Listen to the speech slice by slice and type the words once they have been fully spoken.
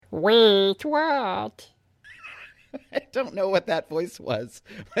Wait, what? I don't know what that voice was.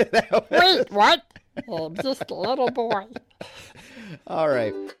 Wait, what? I'm just a little boy. All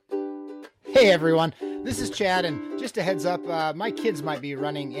right. Hey everyone, this is Chad, and just a heads up, my kids might be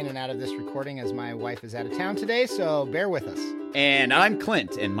running in and out of this recording as my wife is out of town today, so bear with us. And I'm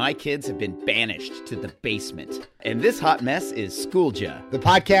Clint, and my kids have been banished to the basement. And this hot mess is Schoolja, The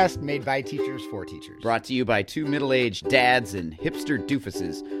podcast made by teachers for teachers. brought to you by two middle-aged dads and hipster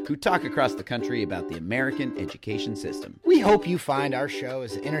doofuses who talk across the country about the American education system. We hope you find our show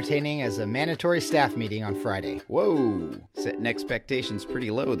as entertaining as a mandatory staff meeting on Friday. Whoa, setting expectations pretty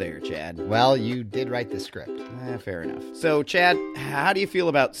low there, Chad. Well, you did write the script. Fair enough. So, Chad, how do you feel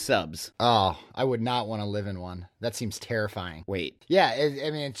about subs? Oh, I would not want to live in one. That seems terrifying. Wait. Yeah,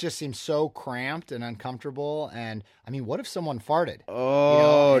 it just seems so cramped and uncomfortable. And I mean, what if someone farted?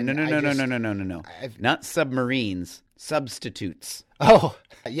 Oh, You know, no. I've- Not submarines, substitutes. Oh,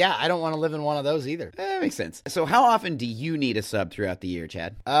 yeah, I don't want to live in one of those either. That makes sense. So how often do you need a sub throughout the year,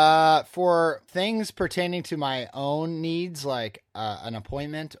 Chad? For things pertaining to my own needs, like an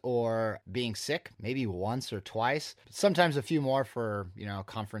appointment or being sick, maybe once or twice. Sometimes a few more for,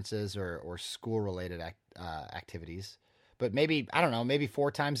 conferences or school-related activities. But maybe, I don't know, maybe 4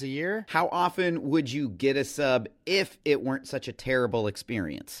 times a year. How often would you get a sub if it weren't such a terrible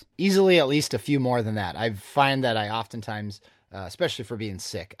experience? Easily at least a few more than that. I find that I oftentimes, especially for being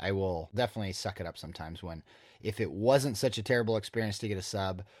sick, I will definitely suck it up sometimes when, if it wasn't such a terrible experience to get a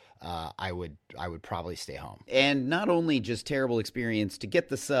sub, I would probably stay home. And not only just terrible experience to get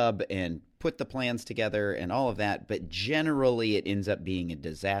the sub and put the plans together and all of that, but generally it ends up being a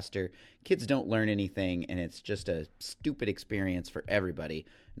disaster. Kids don't learn anything, and it's just a stupid experience for everybody,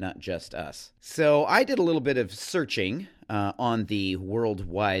 not just us. So I did a little bit of searching on the World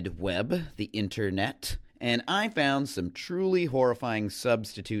Wide Web, the internet, and I found some truly horrifying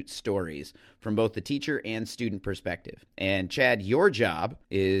substitute stories from both the teacher and student perspective. And Chad, your job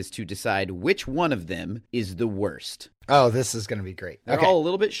is to decide which one of them is the worst. Oh, this is going to be great. They're Okay. all a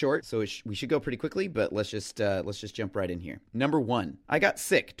little bit short, so we should go pretty quickly, but let's just jump right in here. Number 1, I got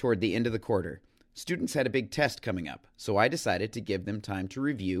sick toward the end of the quarter. Students had a big test coming up, so I decided to give them time to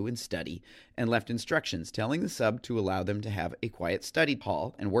review and study and left instructions telling the sub to allow them to have a quiet study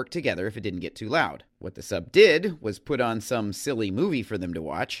hall and work together if it didn't get too loud. What the sub did was put on some silly movie for them to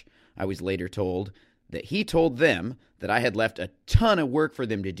watch. I was later told that he told them that I had left a ton of work for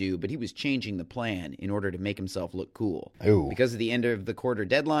them to do, but he was changing the plan in order to make himself look cool. Ooh. Because of the end of the quarter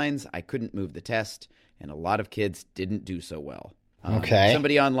deadlines, I couldn't move the test, and a lot of kids didn't do so well. Okay.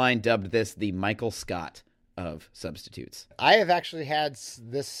 Somebody online dubbed this the Michael Scott of substitutes. I have actually had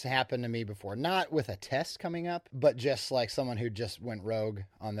this happen to me before, not with a test coming up, but just like someone who just went rogue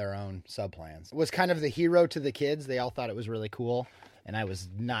on their own sub plans. Was kind of the hero to the kids. They all thought it was really cool, and I was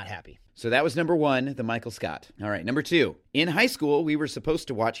not happy. So that was number 1, the Michael Scott. All right, number 2. In high school, we were supposed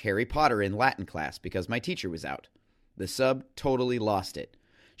to watch Harry Potter in Latin class because my teacher was out. The sub totally lost it.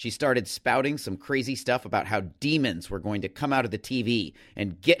 She started spouting some crazy stuff about how demons were going to come out of the TV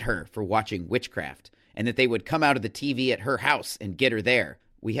and get her for watching witchcraft, and that they would come out of the TV at her house and get her there.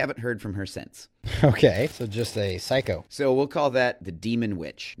 We haven't heard from her since. Okay, so just a psycho. So we'll call that the Demon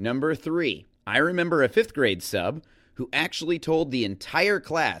Witch. Number 3, I remember a 5th grade sub who actually told the entire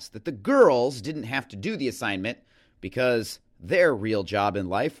class that the girls didn't have to do the assignment because their real job in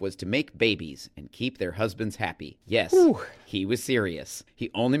life was to make babies and keep their husbands happy. Yes, He was serious. He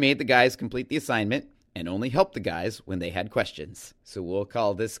only made the guys complete the assignment and only helped the guys when they had questions. So we'll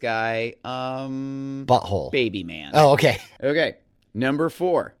call this guy, Butthole. Baby Man. Oh, okay. Okay. Number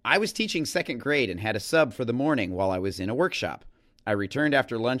 4, I was teaching 2nd grade and had a sub for the morning while I was in a workshop. I returned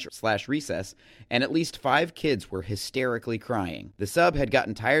after lunch/recess, and at least 5 kids were hysterically crying. The sub had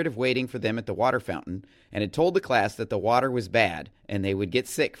gotten tired of waiting for them at the water fountain and had told the class that the water was bad and they would get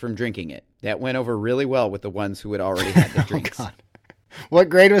sick from drinking it. That went over really well with the ones who had already had the drinks. God. What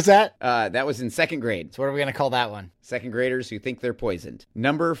grade was that? That was in 2nd grade. So what are we going to call that one? 2nd graders who think they're poisoned.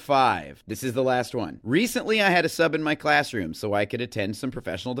 Number 5. This is the last one. Recently, I had a sub in my classroom so I could attend some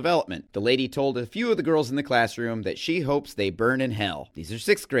professional development. The lady told a few of the girls in the classroom that she hopes they burn in hell. These are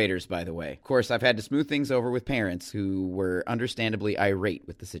 6th graders, by the way. Of course, I've had to smooth things over with parents who were understandably irate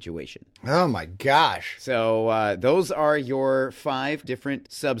with the situation. Oh my gosh. So those are your 5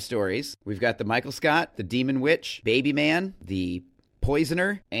 different sub-stories. We've got the Michael Scott, the Demon Witch, Baby Man, the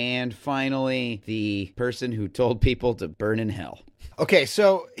Poisoner, and finally the person who told people to burn in hell. Okay,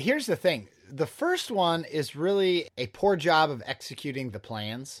 so here's the thing. The first one is really a poor job of executing the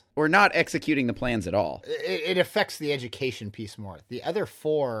plans. Or not executing the plans at all. It affects the education piece more. The other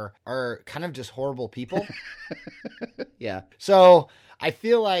 4 are kind of just horrible people. Yeah. So I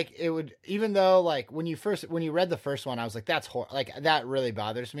feel like it would, even though like when you read the first one, I was like, that really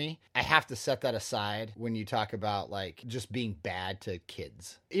bothers me. I have to set that aside when you talk about like just being bad to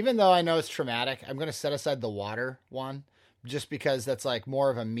kids. Even though I know it's traumatic, I'm going to set aside the water one just because that's like more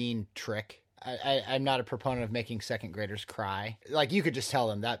of a mean trick. I'm not a proponent of making second graders cry. Like you could just tell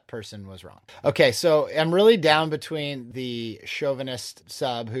them that person was wrong. Okay, so I'm really down between the chauvinist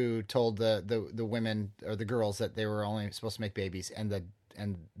sub who told the women or the girls that they were only supposed to make babies and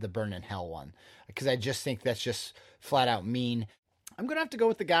the burn in hell one, because I just think that's just flat out mean. I'm gonna have to go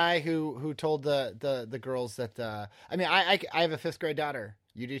with the guy who told the girls that I mean I have a 5th grade daughter.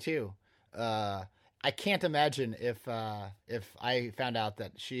 You do too. I can't imagine if I found out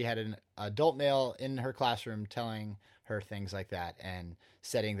that she had an adult male in her classroom telling her things like that and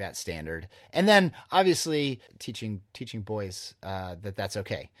setting that standard. And then obviously teaching boys that's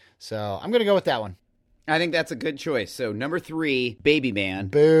okay. So I'm going to go with that one. I think that's a good choice. So number 3, Baby Man,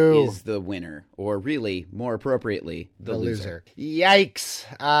 Boo. is the winner, or really, more appropriately, the loser. Yikes.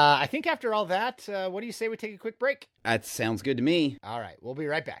 I think after all that, what do you say we take a quick break? That sounds good to me. All right, we'll be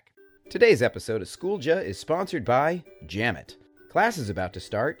right back. Today's episode of Schoolja is sponsored by Jamit. Class is about to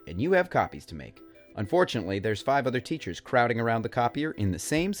start, and you have copies to make. Unfortunately, there's 5 other teachers crowding around the copier in the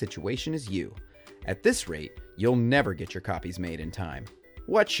same situation as you. At this rate, you'll never get your copies made in time.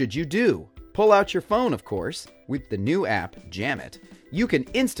 What should you do? Pull out your phone, of course. With the new app, Jamit, you can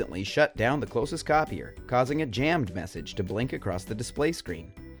instantly shut down the closest copier, causing a jammed message to blink across the display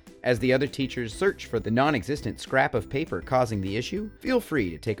screen. As the other teachers search for the non-existent scrap of paper causing the issue, feel free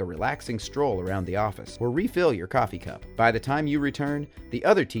to take a relaxing stroll around the office or refill your coffee cup. By the time you return, the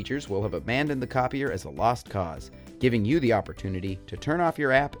other teachers will have abandoned the copier as a lost cause, giving you the opportunity to turn off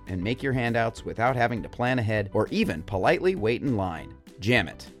your app and make your handouts without having to plan ahead or even politely wait in line.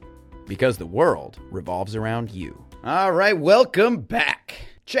 Jamit, because the world revolves around you. All right, welcome back.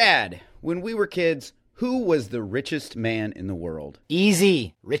 Chad, when we were kids, who was the richest man in the world?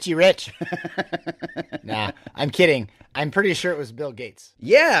 Easy. Richie Rich. Nah, I'm kidding. I'm pretty sure it was Bill Gates.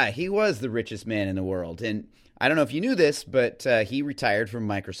 Yeah, he was the richest man in the world. And I don't know if you knew this, but he retired from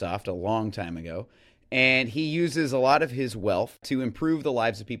Microsoft a long time ago. And he uses a lot of his wealth to improve the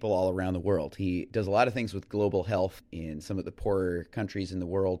lives of people all around the world. He does a lot of things with global health in some of the poorer countries in the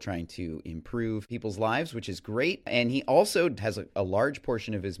world, trying to improve people's lives, which is great. And he also has a large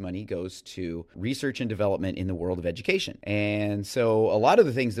portion of his money goes to research and development in the world of education. And so a lot of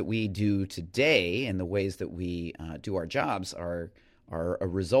the things that we do today and the ways that we do our jobs are a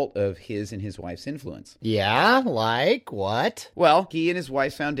result of his and his wife's influence. Yeah, like what? Well, he and his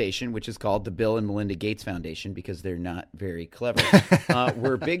wife's foundation, which is called the Bill and Melinda Gates Foundation because they're not very clever,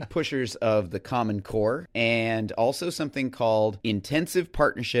 were big pushers of the Common Core and also something called Intensive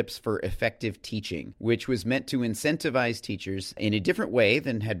Partnerships for Effective Teaching, which was meant to incentivize teachers in a different way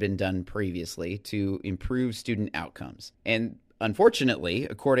than had been done previously to improve student outcomes. And unfortunately,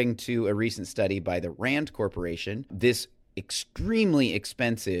 according to a recent study by the Rand Corporation, this extremely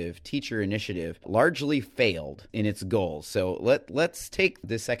expensive teacher initiative largely failed in its goals. So let's take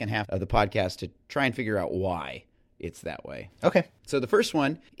the second half of the podcast to try and figure out why it's that way. Okay. So the first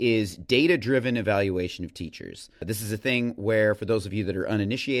one is data-driven evaluation of teachers. This is a thing where, for those of you that are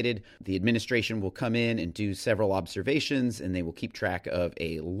uninitiated, the administration will come in and do several observations, and they will keep track of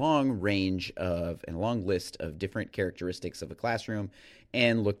a long range of and a long list of different characteristics of a classroom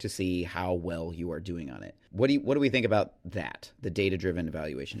and look to see how well you are doing on it. What do we think about that? The data-driven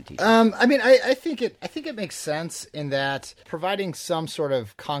evaluation of teachers. I mean, I think it makes sense in that providing some sort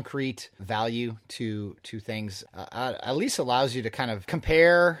of concrete value to things at least allows you to kind of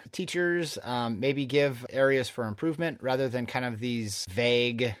compare teachers, maybe give areas for improvement rather than kind of these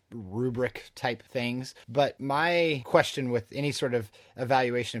vague rubric type things. But my question with any sort of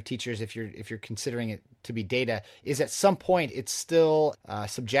evaluation of teachers, if you're considering it to be data, is at some point it's still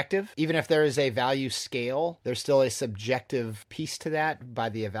subjective. Even if there is a value scale, there's still a subjective piece to that by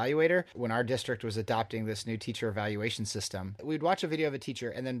the evaluator. When our district was adopting this new teacher evaluation system, we'd watch a video of a teacher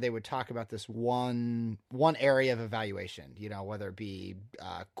and then they would talk about this one area of evaluation, whether it be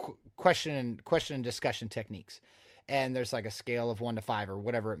question and discussion techniques. And there's like a scale of 1 to 5 or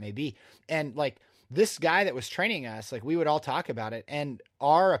whatever it may be. And like, this guy that was training us, like we would all talk about it and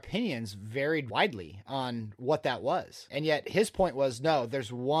our opinions varied widely on what that was. And yet his point was, no,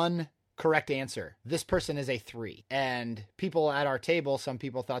 there's one correct answer. This person is a 3. And people at our table, some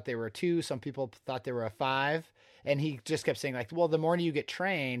people thought they were a 2, some people thought they were a 5. And he just kept saying like, well, the more you get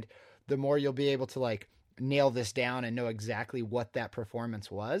trained, the more you'll be able to like nail this down and know exactly what that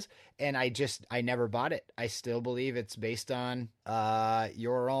performance was. And I never bought it. I still believe it's based on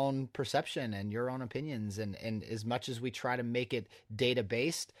your own perception and your own opinions. And as much as we try to make it data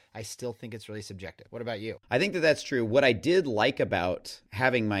based, I still think it's really subjective. What about you? I think that that's true. What I did like about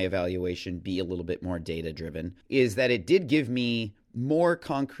having my evaluation be a little bit more data driven is that it did give me more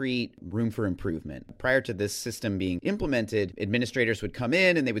concrete room for improvement. Prior to this system being implemented, administrators would come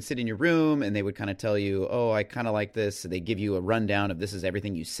in and they would sit in your room and they would kind of tell you, oh, I kind of like this. So they give you a rundown of this is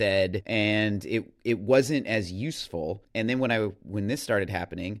everything you said. And it wasn't as useful. And then when this started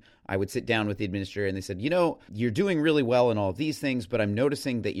happening, I would sit down with the administrator and they said, you're doing really well in all of these things, but I'm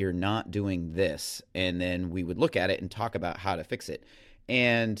noticing that you're not doing this. And then we would look at it and talk about how to fix it.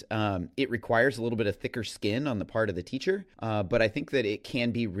 And it requires a little bit of thicker skin on the part of the teacher. But I think that it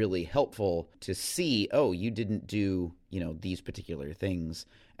can be really helpful to see, oh, you didn't do, these particular things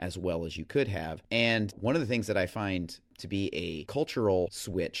as well as you could have. And one of the things that I find to be a cultural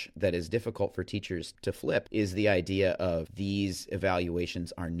switch that is difficult for teachers to flip is the idea of these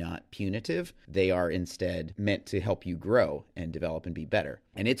evaluations are not punitive. They are instead meant to help you grow and develop and be better.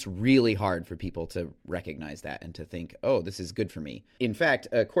 And it's really hard for people to recognize that and to think, oh, this is good for me. In fact,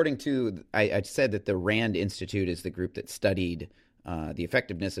 according to, I said that the RAND Institute is the group that studied the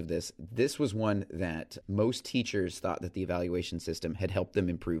effectiveness of this. This was one that most teachers thought that the evaluation system had helped them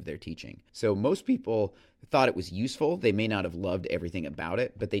improve their teaching. So most people thought it was useful. They may not have loved everything about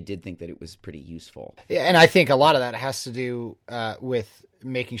it, but they did think that it was pretty useful. Yeah, and I think a lot of that has to do with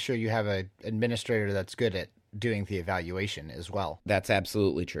making sure you have an administrator that's good at doing the evaluation as well. That's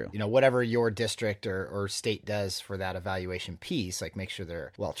absolutely true. Whatever your district or state does for that evaluation piece, like make sure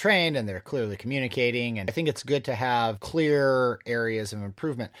they're well trained and they're clearly communicating. And I think it's good to have clear areas of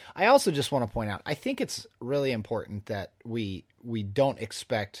improvement. I also just want to point out, I think it's really important that we don't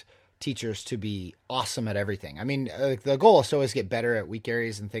expect teachers to be awesome at everything. I mean, the goal is to always get better at weak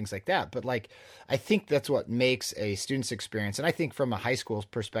areas and things like that. But I think that's what makes a student's experience. And I think from a high school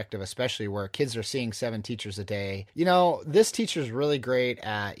perspective, especially where kids are seeing 7 teachers a day, this teacher's really great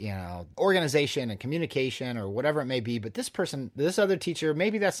at, organization and communication or whatever it may be. But this other teacher,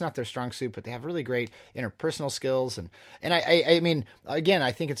 maybe that's not their strong suit, but they have really great interpersonal skills. And I mean, again,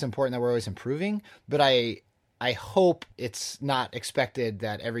 I think it's important that we're always improving, but I hope it's not expected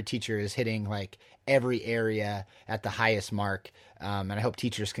that every teacher is hitting like every area at the highest mark. And I hope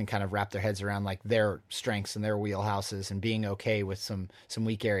teachers can kind of wrap their heads around like their strengths and their wheelhouses and being okay with some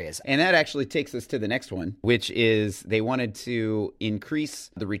weak areas. And that actually takes us to the next one, which is they wanted to increase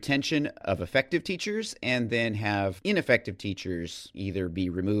the retention of effective teachers and then have ineffective teachers either be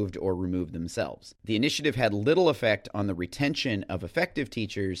removed or remove themselves. The initiative had little effect on the retention of effective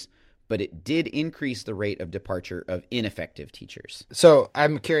teachers, but it did increase the rate of departure of ineffective teachers. So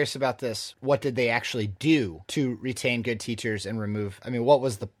I'm curious about this. What did they actually do to retain good teachers and remove? I mean, what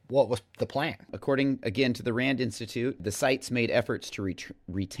was the plan? According, again, to the RAND Institute, the sites made efforts to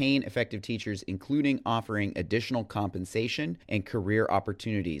retain effective teachers, including offering additional compensation and career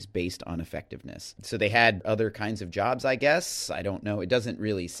opportunities based on effectiveness. So they had other kinds of jobs, I guess. I don't know. It doesn't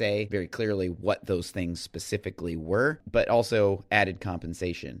really say very clearly what those things specifically were, but also added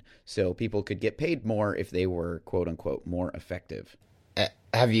compensation. So people could get paid more if they were, quote unquote, more effective.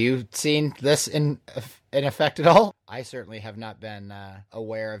 Have you seen this in effect at all? I certainly have not been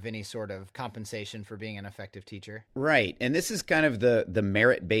aware of any sort of compensation for being an effective teacher. Right. And this is kind of the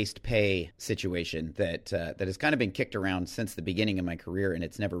merit-based pay situation that has kind of been kicked around since the beginning of my career, and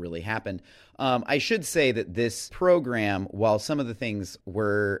it's never really happened. I should say that this program, while some of the things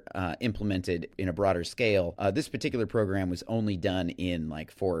were implemented in a broader scale, this particular program was only done in like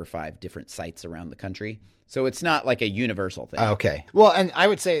 4 or 5 different sites around the country. So it's not like a universal thing. Okay. Well, and I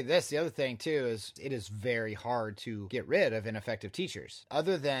would say this, the other thing too, is it is very hard to get rid of ineffective teachers.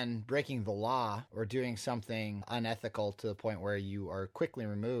 Other than breaking the law or doing something unethical to the point where you are quickly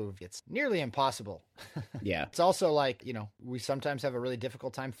removed, it's nearly impossible. Yeah. It's also like, we sometimes have a really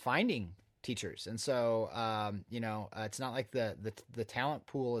difficult time finding teachers. And so, it's not like the talent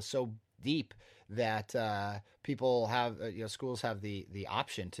pool is so deep that people have, schools have the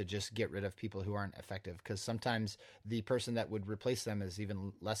option to just get rid of people who aren't effective, because sometimes the person that would replace them is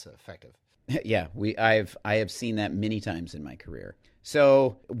even less effective. Yeah, I have seen that many times in my career.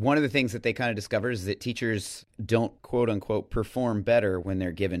 So one of the things that they kind of discovered is that teachers don't, quote unquote, perform better when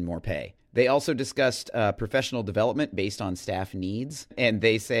they're given more pay. They also discussed professional development based on staff needs, and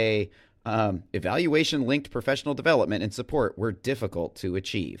they say, evaluation-linked professional development and support were difficult to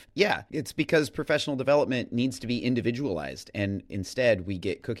achieve. Yeah, it's because professional development needs to be individualized, and instead we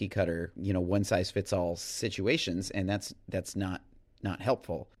get cookie-cutter, one-size-fits-all situations, and that's not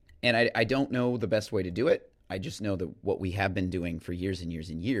helpful. And I don't know the best way to do it. I just know that what we have been doing for years and years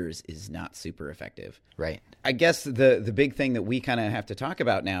and years is not super effective. Right. I guess the big thing that we kind of have to talk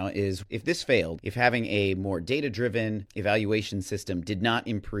about now is if this failed, if having a more data-driven evaluation system did not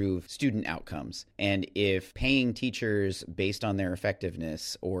improve student outcomes, and if paying teachers based on their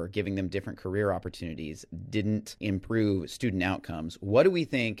effectiveness or giving them different career opportunities didn't improve student outcomes, what do we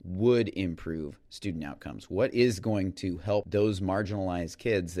think would improve student outcomes? What is going to help those marginalized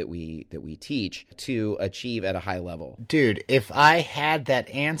kids that we teach to achieve at a high level? Dude, if I had that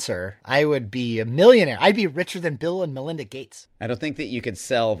answer, I would be a millionaire. I'd be richer than Bill and Melinda Gates. I don't think that you could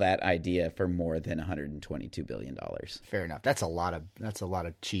sell that idea for more than $122 billion. Fair enough. That's a lot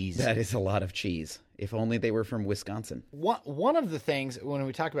of cheese. That is a lot of cheese. If only they were from Wisconsin. One of the things when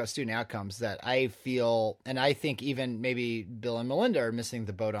we talk about student outcomes that I feel, and I think even maybe Bill and Melinda are missing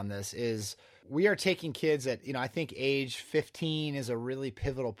the boat on this, is we are taking kids at, I think age 15 is a really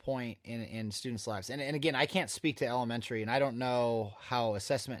pivotal point in students' lives. And again, I can't speak to elementary, and I don't know how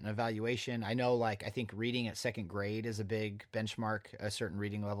assessment and evaluation. I know, I think reading at second grade is a big benchmark. A certain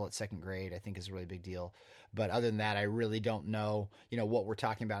reading level at second grade, I think, is a really big deal. But other than that, I really don't know, what we're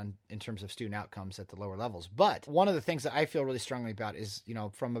talking about in terms of student outcomes at the lower levels. But one of the things that I feel really strongly about is,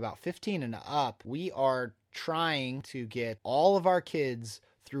 from about 15 and up, we are trying to get all of our kids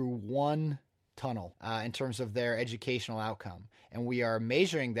through one tunnel in terms of their educational outcome. And we are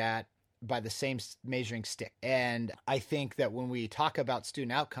measuring that by the same measuring stick. And I think that when we talk about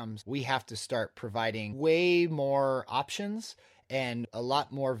student outcomes, we have to start providing way more options and a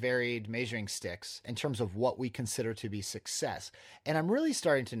lot more varied measuring sticks in terms of what we consider to be success. And I'm really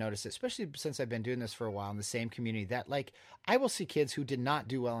starting to notice, especially since I've been doing this for a while in the same community, that I will see kids who did not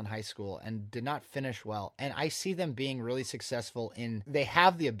do well in high school and did not finish well. And I see them being really successful they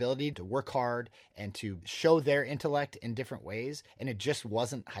have the ability to work hard and to show their intellect in different ways. And it just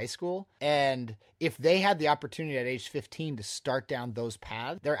wasn't high school. And if they had the opportunity at age 15 to start down those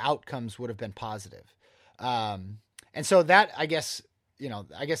paths, their outcomes would have been positive. And so that, I guess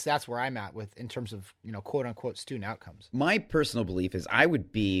that's where I'm at in terms of, quote unquote student outcomes. My personal belief is I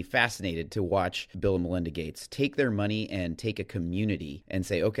would be fascinated to watch Bill and Melinda Gates take their money and take a community and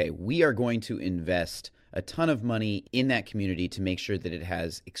say, okay, we are going to invest a ton of money in that community to make sure that it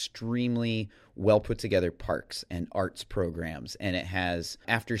has extremely well put together parks and arts programs, and it has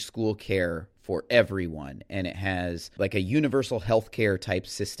after school care for everyone, and it has a universal healthcare type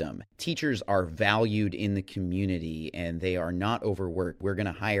system. Teachers are valued in the community and they are not overworked. We're going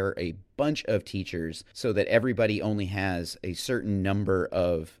to hire a bunch of teachers so that everybody only has a certain number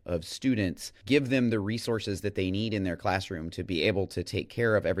of students, give them the resources that they need in their classroom to be able to take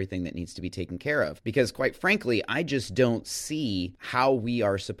care of everything that needs to be taken care of. Because quite frankly, I just don't see how we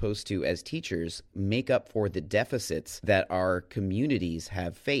are supposed to, as teachers, make up for the deficits that our communities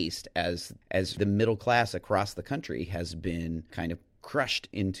have faced as the middle class across the country has been kind of crushed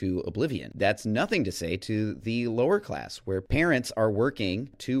into oblivion. That's nothing to say to the lower class, where parents are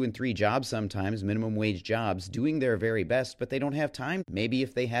working 2 and 3 jobs sometimes, minimum wage jobs, doing their very best, but they don't have time. Maybe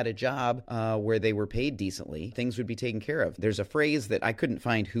if they had a job where they were paid decently, things would be taken care of. There's a phrase that I couldn't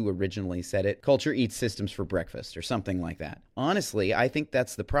find who originally said it, culture eats systems for breakfast, or something like that. Honestly, I think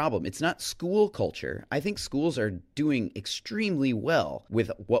that's the problem. It's not school culture. I think schools are doing extremely well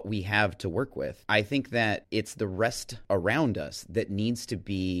with what we have to work with. I think that it's the rest around us that needs to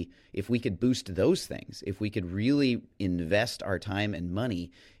be, if we could boost those things, if we could really invest our time and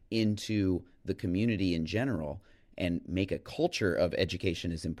money into the community in general and make a culture of education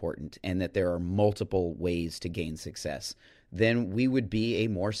is important and that there are multiple ways to gain success, then we would be a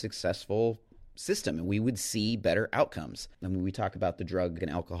more successful system and we would see better outcomes. I mean, we talk about the drug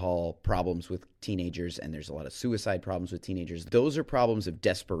and alcohol problems with teenagers, and there's a lot of suicide problems with teenagers. Those are problems of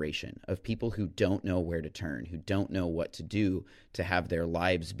desperation, of people who don't know where to turn, who don't know what to do to have their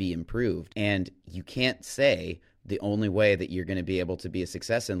lives be improved. And you can't say the only way that you're going to be able to be a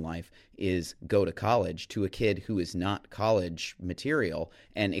success in life is go to college to a kid who is not college material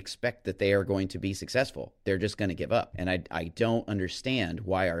and expect that they are going to be successful. They're just going to give up. And I don't understand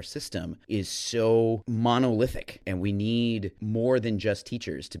why our system is so monolithic, and we need more than just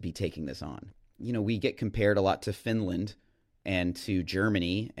teachers to be taking this on. We get compared a lot to Finland and to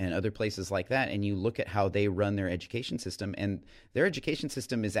Germany and other places like that, and you look at how they run their education system, and their education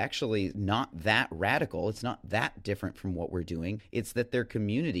system is actually not that radical. It's not that different from what we're doing. It's that their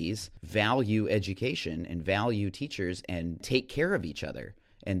communities value education and value teachers and take care of each other.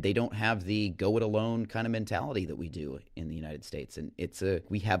 And they don't have the go it alone kind of mentality that we do in the United States. And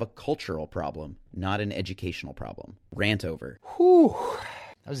we have a cultural problem, not an educational problem. Rant over. Whew.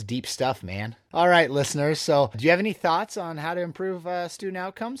 That was deep stuff, man. All right, listeners. So do you have any thoughts on how to improve student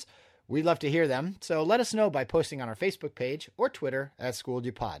outcomes? We'd love to hear them. So let us know by posting on our Facebook page or Twitter at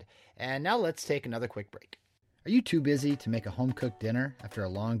SchoolJPod. And now let's take another quick break. Are you too busy to make a home-cooked dinner after a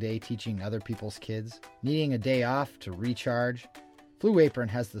long day teaching other people's kids? Needing a day off to recharge? Flu Apron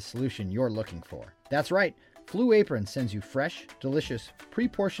has the solution you're looking for. That's right. Flu Apron sends you fresh, delicious,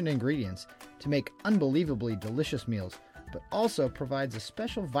 pre-portioned ingredients to make unbelievably delicious meals, but also provides a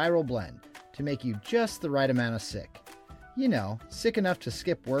special viral blend to make you just the right amount of sick. You know, sick enough to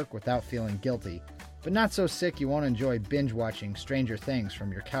skip work without feeling guilty, but not so sick you won't enjoy binge-watching Stranger Things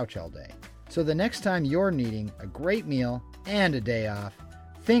from your couch all day. So the next time you're needing a great meal and a day off,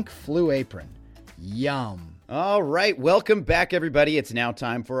 think Flu Apron. Yum. All right, welcome back, everybody. It's now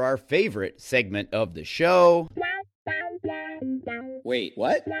time for our favorite segment of the show. Wait,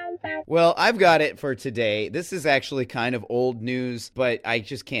 what? Well, I've got it for today. This is actually kind of old news, but I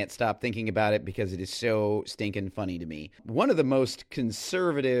just can't stop thinking about it because it is so stinking funny to me. One of the most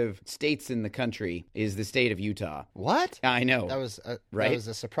conservative states in the country is the state of Utah. What? I know. That was a, right? That was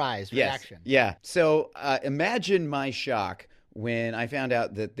a surprise Yes. reaction. Yeah. So imagine my shock when I found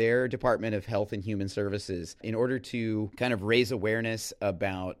out that their Department of Health and Human Services, in order to kind of raise awareness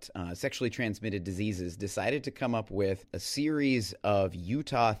about sexually transmitted diseases, decided to come up with a series of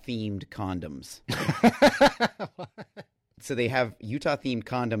Utah-themed condoms. So they have Utah-themed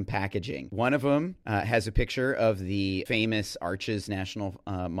condom packaging. One of them has a picture of the famous Arches National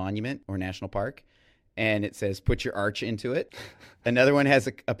Monument or National Park, and it says, put your arch into it. Another one has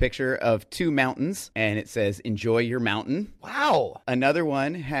a picture of two mountains, and it says, enjoy your mountain. Wow. Another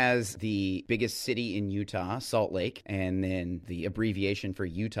one has the biggest city in Utah, Salt Lake, and then the abbreviation for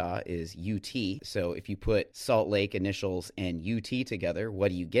Utah is UT. So if you put Salt Lake initials and UT together, what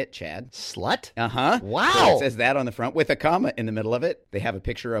do you get, Chad? Slut? Uh-huh. Wow. So it says that on the front with a comma in the middle of it. They have a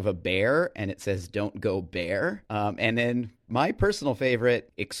picture of a bear, and it says, don't go bear. And then my personal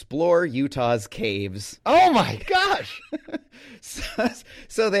favorite, explore Utah's caves. Oh my gosh.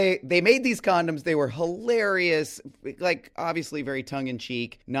 So they made these condoms. They were hilarious, like obviously very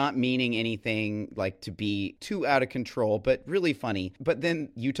tongue-in-cheek, not meaning anything like to be too out of control, but really funny. But then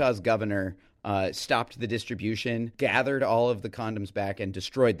Utah's governor stopped the distribution, gathered all of the condoms back, and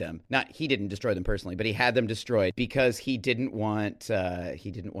destroyed them. He didn't destroy them personally, but he had them destroyed because he didn't want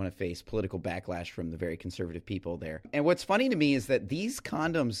to face political backlash from the very conservative people there. And what's funny to me is that these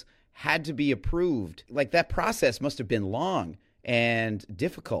condoms had to be approved. Like, that process must have been long and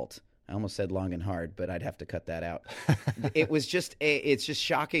difficult. I almost said long and hard, but I'd have to cut that out. It's just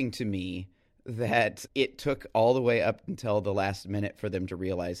shocking to me that it took all the way up until the last minute for them to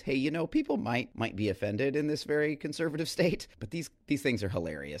realize, hey, people might be offended in this very conservative state, but these things are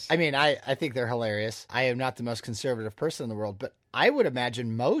hilarious. I mean, I think they're hilarious. I am not the most conservative person in the world, but I would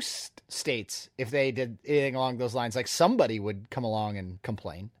imagine most states, if they did anything along those lines, like somebody would come along and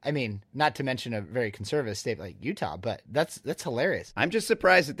complain. I mean, not to mention a very conservative state like Utah, but that's hilarious. I'm just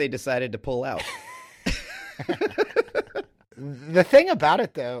surprised that they decided to pull out. The thing about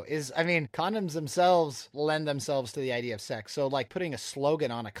it, though, is, I mean, condoms themselves lend themselves to the idea of sex. So, like, putting a slogan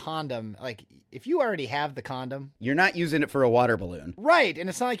on a condom, like, if you already have the condom... You're not using it for a water balloon. Right, and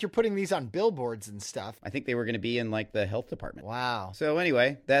it's not like you're putting these on billboards and stuff. I think they were going to be in, like, the health department. Wow. So,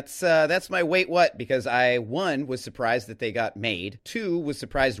 anyway, that's my wait what, because I, 1, was surprised that they got made, 2, was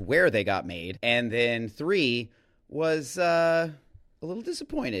surprised where they got made, and then 3, was... a little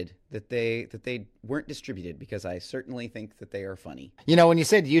disappointed that they weren't distributed, because I certainly think that they are funny. When you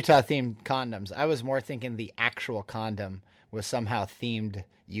said Utah-themed condoms, I was more thinking the actual condom was somehow themed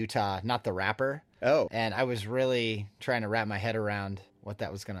Utah, not the wrapper. Oh. And I was really trying to wrap my head around what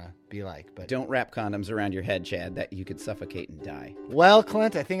that was going to be like. But don't wrap condoms around your head, Chad. That you could suffocate and die. Well,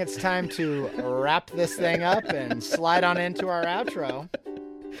 Clint, I think it's time to wrap this thing up and slide on into our outro.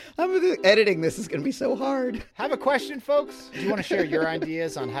 Editing this is going to be so hard. Have a question, folks? Do you want to share your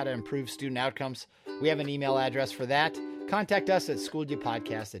ideas on how to improve student outcomes? We have an email address for that. Contact us at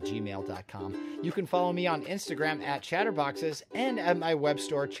schooljapodcast@gmail.com. You can follow me on Instagram at Chatterboxes and at my web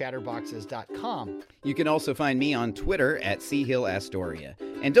store, chatterboxes.com. You can also find me on Twitter at CHillAstoria.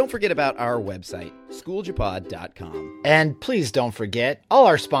 And don't forget about our website, schooljapod.com. And please don't forget, all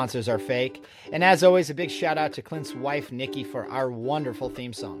our sponsors are fake. And as always, a big shout out to Clint's wife, Nikki, for our wonderful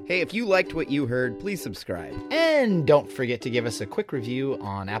theme song. Hey, if you liked what you heard, please subscribe. And don't forget to give us a quick review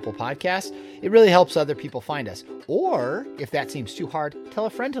on Apple Podcasts. It really helps other people find us. Or, if that seems too hard, tell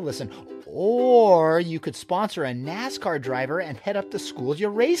a friend to listen. Or you could sponsor a NASCAR driver and head up to school's your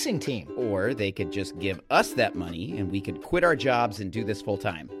racing team. Or they could just give us that money and we could quit our jobs and do this full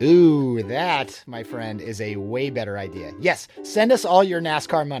time. Ooh, that, my friend, is a way better idea. Yes, send us all your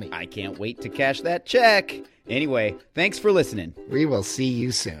NASCAR money. I can't wait to cash that check. Anyway, thanks for listening. We will see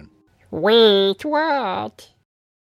you soon. Wait, what?